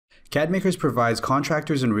CadMakers provides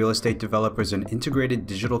contractors and real estate developers an integrated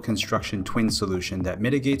digital construction twin solution that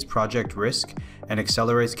mitigates project risk and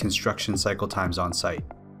accelerates construction cycle times on site.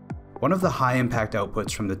 One of the high-impact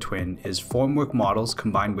outputs from the twin is Formwork models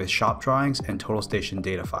combined with shop drawings and total station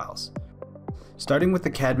data files. Starting with the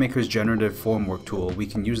CadMakers generative Formwork tool, we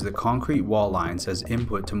can use the concrete wall lines as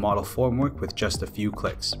input to model formwork with just a few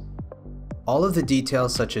clicks. All of the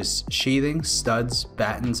details such as sheathing, studs,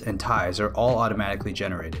 battens, and ties are all automatically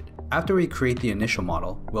generated. After we create the initial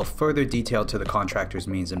model, we'll further detail to the contractor's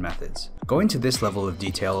means and methods. Going to this level of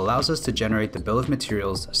detail allows us to generate the bill of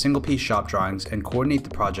materials, single-piece shop drawings, and coordinate the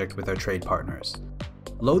project with our trade partners.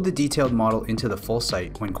 Load the detailed model into the full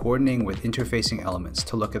site when coordinating with interfacing elements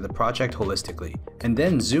to look at the project holistically, and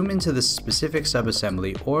then zoom into the specific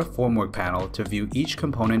subassembly or formwork panel to view each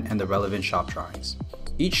component and the relevant shop drawings.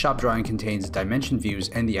 Each shop drawing contains dimension views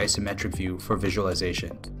and the isometric view for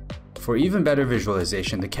visualization. For even better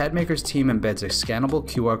visualization, the CadMakers team embeds a scannable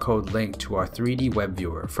QR code link to our 3D web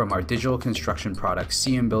viewer from our digital construction product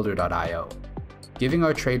cmbuilder.io, giving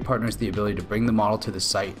our trade partners the ability to bring the model to the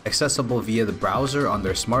site, accessible via the browser on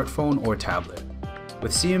their smartphone or tablet.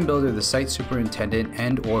 With CMBuilder, the site superintendent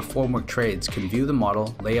and/or formwork trades can view the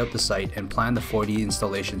model, lay out the site, and plan the 4D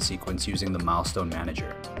installation sequence using the milestone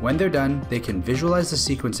manager. When they're done, they can visualize the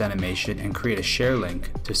sequence animation and create a share link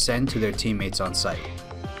to send to their teammates on site.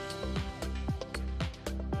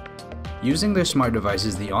 Using their smart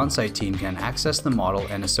devices, the on-site team can access the model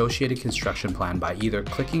and associated construction plan by either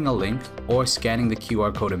clicking a link or scanning the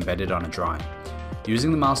QR code embedded on a drawing.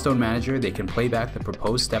 Using the milestone manager, they can play back the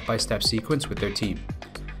proposed step-by-step sequence with their team.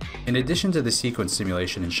 In addition to the sequence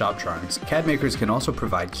simulation and shop drawings, CadMakers can also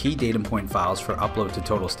provide key data point files for upload to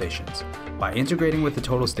total stations. By integrating with the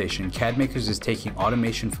total station, CadMakers is taking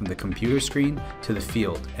automation from the computer screen to the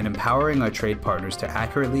field and empowering our trade partners to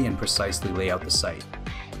accurately and precisely lay out the site.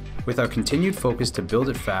 With our continued focus to build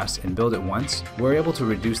it fast and build it once, we're able to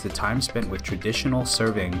reduce the time spent with traditional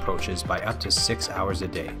surveying approaches by up to 6 hours a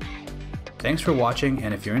day. Thanks for watching,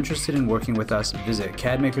 and if you're interested in working with us, visit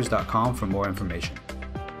cadmakers.com for more information.